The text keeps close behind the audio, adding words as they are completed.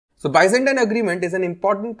So Byzantine agreement is an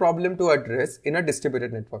important problem to address in a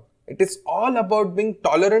distributed network. It is all about being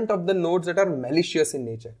tolerant of the nodes that are malicious in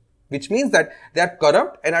nature, which means that they are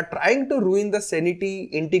corrupt and are trying to ruin the sanity,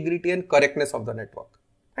 integrity and correctness of the network.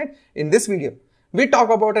 Right? In this video, we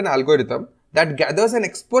talk about an algorithm that gathers an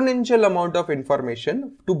exponential amount of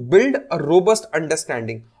information to build a robust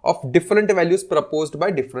understanding of different values proposed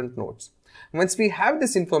by different nodes. Once we have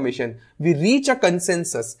this information, we reach a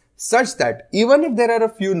consensus such that even if there are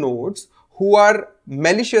a few nodes who are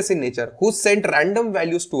malicious in nature, who sent random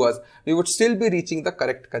values to us, we would still be reaching the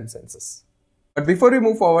correct consensus. But before we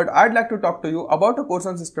move forward, I'd like to talk to you about a course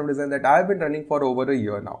on system design that I've been running for over a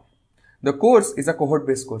year now. The course is a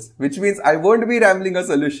cohort-based course, which means I won't be rambling a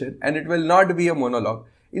solution and it will not be a monologue.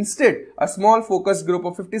 Instead, a small focused group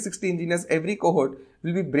of 50-60 engineers every cohort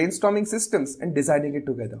will be brainstorming systems and designing it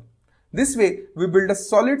together. This way, we build a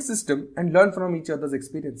solid system and learn from each other's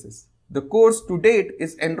experiences. The course to date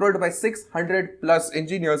is enrolled by 600 plus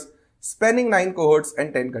engineers spanning 9 cohorts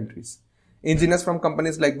and 10 countries. Engineers from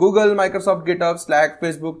companies like Google, Microsoft, GitHub, Slack,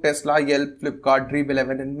 Facebook, Tesla, Yelp, Flipkart,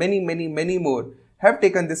 Dream11 and many more have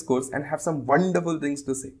taken this course and have some wonderful things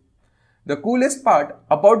to say. The coolest part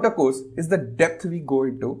about the course is the depth we go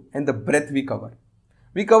into and the breadth we cover.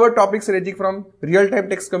 We cover topics ranging from real-time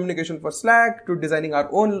text communication for Slack, to designing our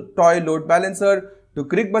own toy load balancer, to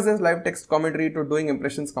ClickBuzz's live text commentary, to doing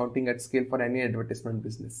impressions counting at scale for any advertisement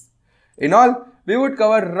business. In all, we would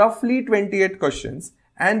cover roughly 28 questions,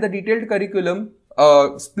 and the detailed curriculum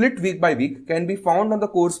split week by week can be found on the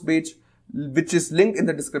course page, which is linked in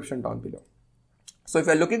the description down below. So if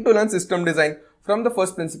you are looking to learn system design from the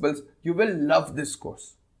first principles, you will love this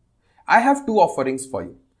course. I have 2 offerings for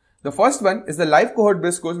you. The first one is the live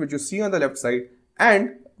cohort-based course, which you see on the left side,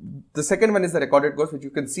 and the second one is the recorded course, which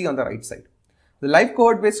you can see on the right side. The live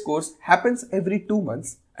cohort-based course happens every 2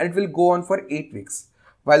 months and it will go on for 8 weeks,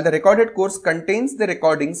 while the recorded course contains the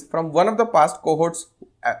recordings from one of the past cohorts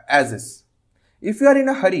as is. If you are in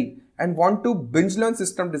a hurry and want to binge learn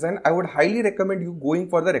system design, I would highly recommend you going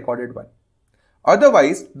for the recorded one.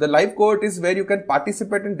 Otherwise, the live cohort is where you can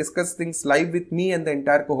participate and discuss things live with me and the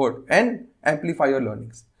entire cohort and amplify your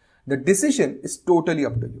learnings. The decision is totally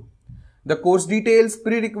up to you. The course details,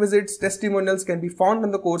 prerequisites, testimonials can be found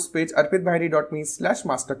on the course page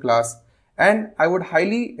arpitbhayani.me/masterclass, and I would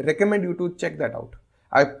highly recommend you to check that out.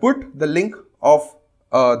 I put the link of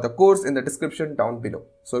the course in the description down below.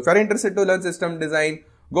 So if you are interested to learn system design,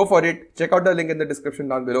 go for it. Check out the link in the description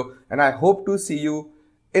down below, and I hope to see you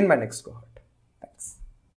in my next cohort.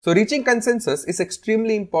 So reaching consensus is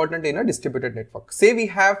extremely important in a distributed network. Say we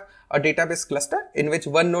have a database cluster in which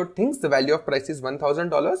one node thinks the value of price is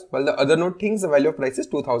 $1,000 while the other node thinks the value of price is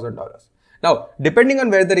 $2,000. Now, depending on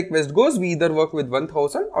where the request goes, we either work with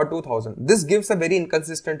 1,000 or 2,000. This gives a very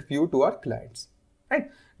inconsistent view to our clients. Right?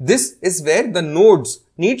 This is where the nodes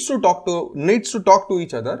needs to talk to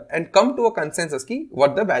each other and come to a consensus key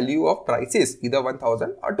what the value of price is, either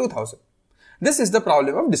 1,000 or 2,000. This is the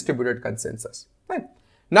problem of distributed consensus. Right?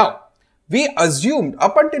 Now,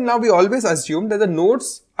 up until now, we always assumed that the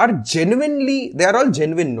nodes are all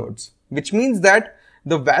genuine nodes, which means that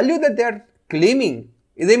the value that they are claiming,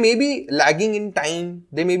 they may be lagging in time,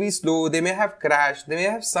 they may be slow, they may have crashed, they may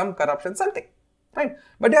have some corruption, something, right?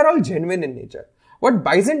 But they are all genuine in nature. What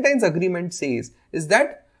Byzantine's agreement says is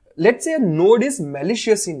that, let's say a node is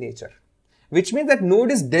malicious in nature, which means that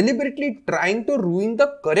node is deliberately trying to ruin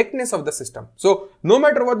the correctness of the system. So no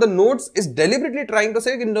matter what, the nodes is deliberately trying to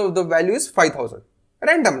say, the value is 5,000,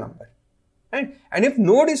 random number. Right? And if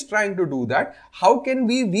node is trying to do that, how can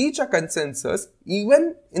we reach a consensus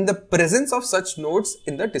even in the presence of such nodes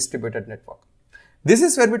in the distributed network? This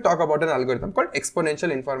is where we talk about an algorithm called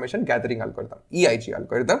Exponential Information Gathering Algorithm, EIG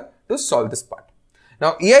algorithm, to solve this part.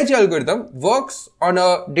 Now, EIG algorithm works on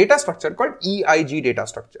a data structure called EIG Data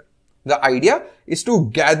Structure. The idea is to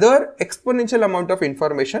gather exponential amount of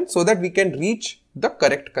information so that we can reach the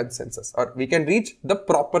correct consensus, or we can reach the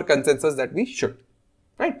proper consensus that we should,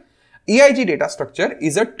 right? EIG data structure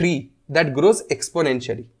is a tree that grows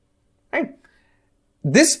exponentially, right?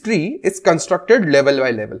 This tree is constructed level by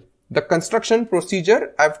level. The construction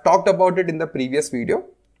procedure, I've talked about it in the previous video.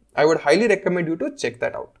 I would highly recommend you to check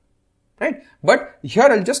that out, right? But here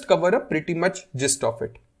I'll just cover a pretty much gist of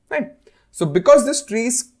it, right? So because this tree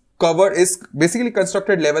is basically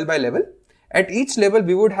constructed level by level, at each level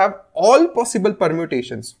we would have all possible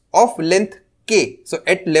permutations of length k. So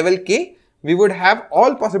at level k, we would have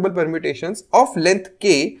all possible permutations of length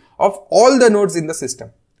k of all the nodes in the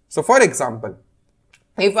system. So for example,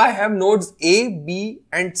 if I have nodes A, B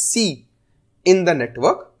and C in the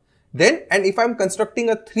network, then, and if I'm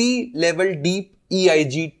constructing a 3-level deep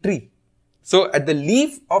EIG tree, So at the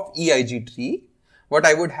leaf of EIG tree, what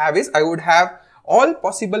I would have is, I would have all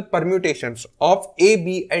possible permutations of A,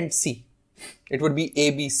 B and C. It would be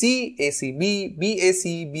ABC, ACB, BAC,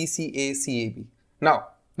 BCA, CAB. Now,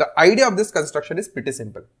 the idea of this construction is pretty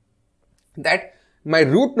simple. That my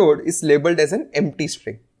root node is labeled as an empty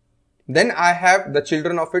string. Then I have the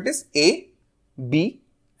children of it is A, B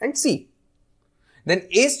and C. Then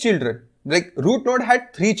A's children, like root node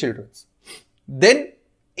had 3 children. Then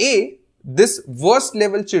A, this worst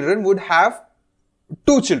level children would have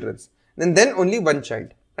 2 children. And then only 1 child,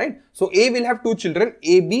 right? So A will have 2 children,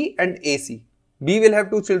 AB and AC. B will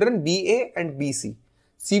have 2 children, BA and BC.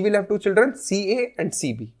 C will have 2 children, CA and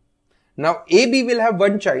CB. Now AB will have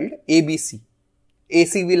 1 child, ABC.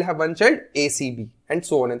 AC will have 1 child, ACB, and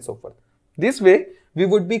so on and so forth. This way, we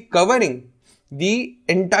would be covering the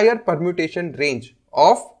entire permutation range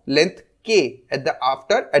of length k at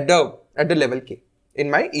the level k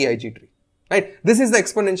in my EIG tree. Right? This is the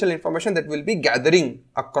exponential information that will be gathering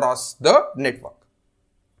across the network.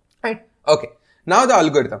 Right? Okay. Now the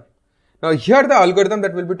algorithm. Now here the algorithm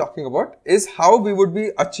that we'll be talking about is how we would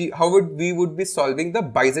be solving the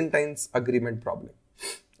Byzantine's agreement problem.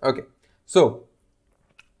 Okay. So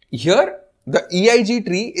here the EIG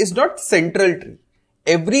tree is not central tree.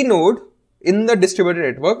 Every node in the distributed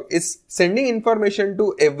network is sending information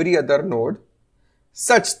to every other node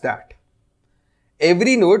such that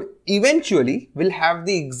every node eventually will have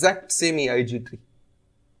the exact same EIG tree.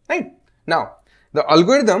 Right? Now, the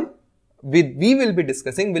algorithm we will be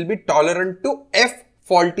discussing will be tolerant to F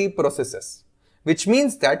faulty processes, which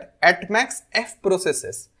means that at max F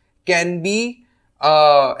processes can be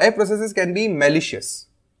malicious,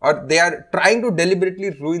 or they are trying to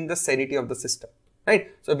deliberately ruin the sanity of the system.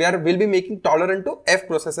 Right? So we'll be making tolerant to F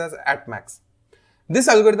processes at max. This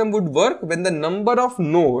algorithm would work when the number of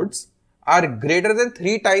nodes are greater than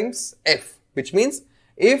 3 times F, which means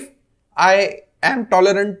if I am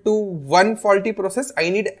tolerant to one faulty process,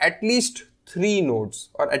 I need at least 3 nodes,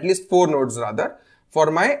 or at least 4 nodes rather,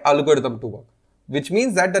 for my algorithm to work, which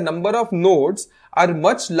means that the number of nodes are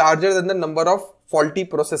much larger than the number of faulty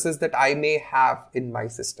processes that I may have in my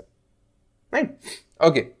system. Right?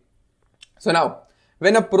 Okay. So now,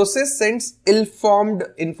 when a process sends ill-formed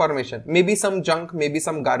information, maybe some junk, maybe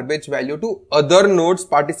some garbage value to other nodes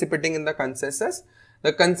participating in the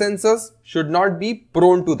consensus should not be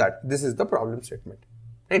prone to that. This is the problem statement.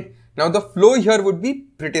 Right? Now the flow here would be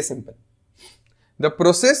pretty simple. The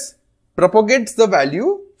process propagates the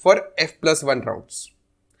value for F plus 1 rounds,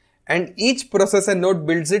 and each processor node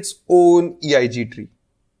builds its own EIG tree.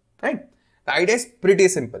 Right? The idea is pretty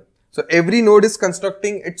simple. So every node is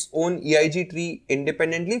constructing its own EIG tree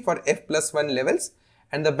independently for F plus 1 levels,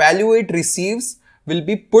 and the value it receives will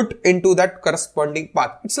be put into that corresponding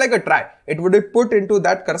path. It's like a try. It would be put into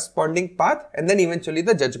that corresponding path, and then eventually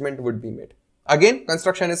the judgment would be made. Again,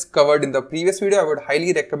 construction is covered in the previous video. I would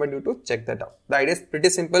highly recommend you to check that out. The idea is pretty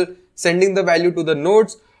simple. Sending the value to the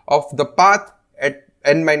nodes of the path at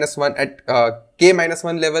n-1 at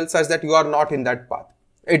k-1 level such that you are not in that path.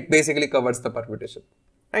 It basically covers the permutation.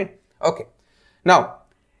 Right? Okay. Now,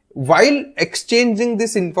 while exchanging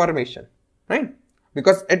this information, right?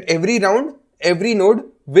 Because at every round, every node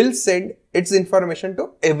will send its information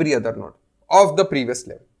to every other node of the previous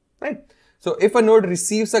level. Right? So if a node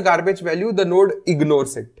receives a garbage value, the node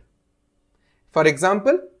ignores it. For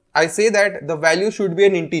example, I say that the value should be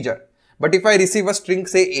an integer, but if I receive a string,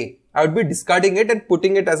 say A, I would be discarding it and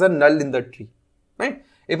putting it as a null in the tree. Right?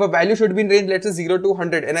 If a value should be in range, let's say 0 to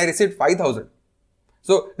 100, and I received 5000.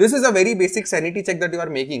 So this is a very basic sanity check that you are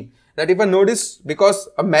making, that if a node is, because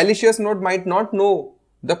a malicious node might not know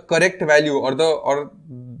the correct value or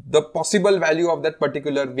the possible value of that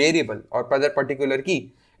particular variable or that particular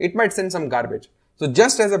key, it might send some garbage. So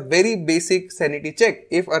just as a very basic sanity check,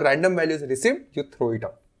 if a random value is received, you throw it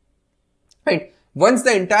out. Right? Once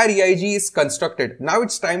the entire EIG is constructed, now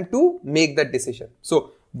it's time to make that decision.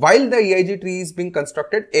 So while the EIG tree is being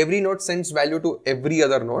constructed, every node sends value to every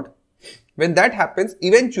other node. When that happens,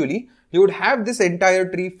 eventually you would have this entire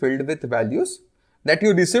tree filled with values that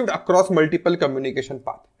you received across multiple communication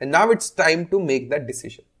paths. And now it's time to make that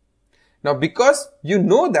decision. Now, because you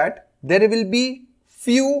know that there will be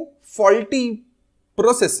few faulty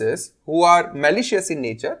processes who are malicious in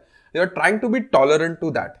nature, you are trying to be tolerant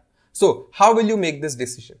to that. So how will you make this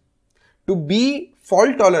decision? To be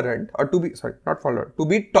fault tolerant, or to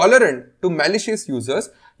be tolerant to malicious users,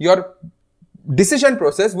 your decision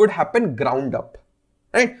process would happen ground up,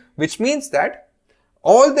 right? Which means that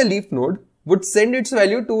all the leaf node would send its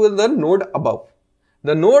value to the node above.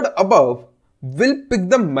 The node above will pick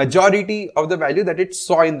the majority of the value that it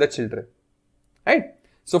saw in the children, right?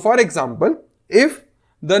 So for example, if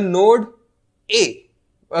the node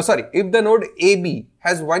if the node AB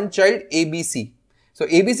has one child ABC, so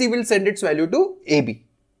ABC will send its value to AB,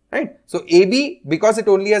 right? So AB, because it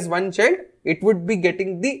only has one child, it would be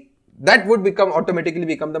getting that would automatically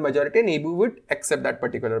become the majority, and AB would accept that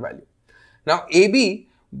particular value. Now AB,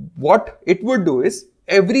 what it would do is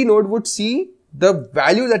every node would see the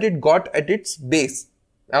value that it got at its base,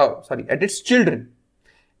 at its children,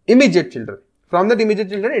 immediate children. From that immediate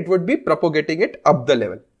children, it would be propagating it up the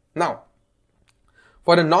level. Now,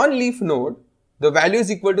 for a non-leaf node, the value is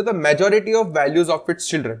equal to the majority of values of its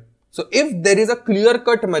children. So if there is a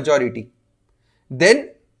clear-cut majority,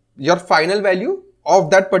 then your final value of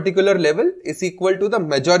that particular level is equal to the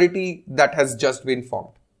majority that has just been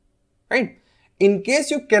formed, right? In case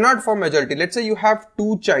you cannot form majority, let's say you have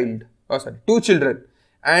two children,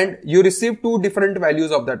 and you receive two different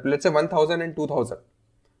values of that, let's say 1000 and 2000.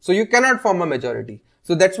 So you cannot form a majority.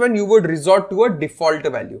 So that's when you would resort to a default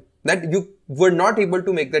value, that you were not able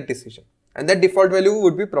to make that decision, and that default value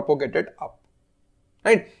would be propagated up,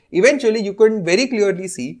 right? Eventually you can very clearly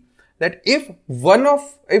see that if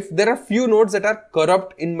there are few nodes that are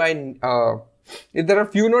corrupt in my,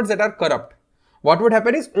 what would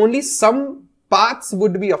happen is only some paths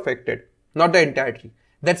would be affected, not the entire tree.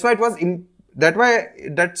 That's why it was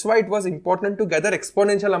important to gather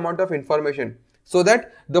exponential amount of information, so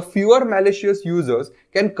that the fewer malicious users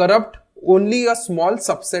can corrupt only a small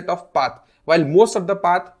subset of path, while most of the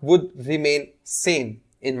path would remain same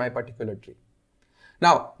in my particular tree.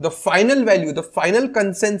 Now, the final value, the final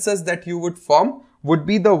consensus that you would form would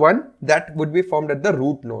be the one that would be formed at the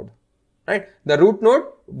root node, right? The root node,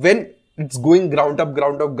 when it's going ground up,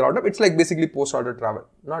 it's like basically post-order travel.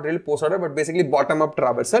 Not really post-order, but basically bottom-up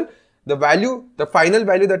traversal. The final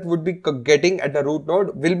value that would be getting at the root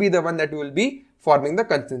node will be the one that will be forming the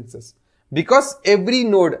consensus. Because every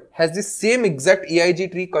node has the same exact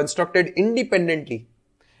EIG tree constructed independently,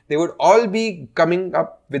 they would all be coming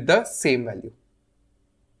up with the same value,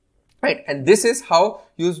 right? And this is how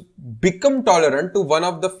you become tolerant to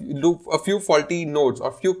a few faulty nodes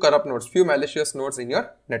or few corrupt nodes, few malicious nodes in your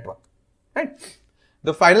network, right?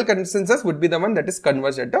 The final consensus would be the one that is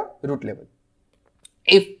converged at the root level.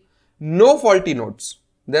 If no faulty nodes,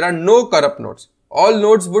 there are no corrupt nodes, all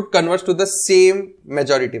nodes would converge to the same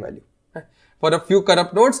majority value. For a few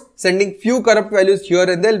corrupt nodes, sending few corrupt values here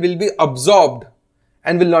and there will be absorbed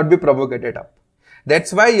and will not be propagated up.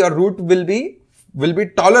 That's why your root will be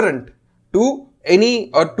tolerant to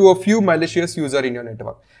any or to a few malicious user in your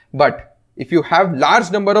network. But if you have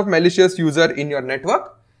large number of malicious user in your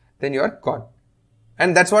network, then you are gone.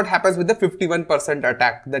 And that's what happens with the 51%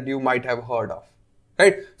 attack that you might have heard of,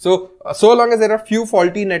 right? So long as there are few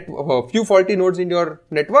faulty nodes in your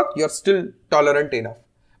network, you're still tolerant enough.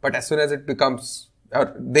 But as soon as it becomes,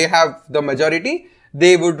 they have the majority,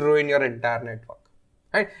 they would ruin your entire network,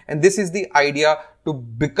 right? And this is the idea to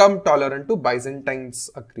become tolerant to Byzantine's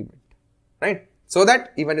agreement, right? So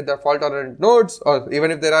that even if there are fault tolerant nodes, or even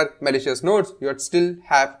if there are malicious nodes, you would still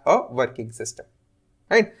have a working system,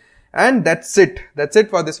 right? And that's it. That's it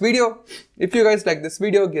for this video. If you guys like this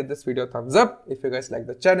video, give this video a thumbs up. If you guys like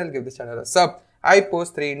the channel, give this channel a sub. I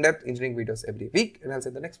post 3 in-depth engineering videos every week, and I'll see you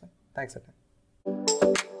in the next one. Thanks a lot.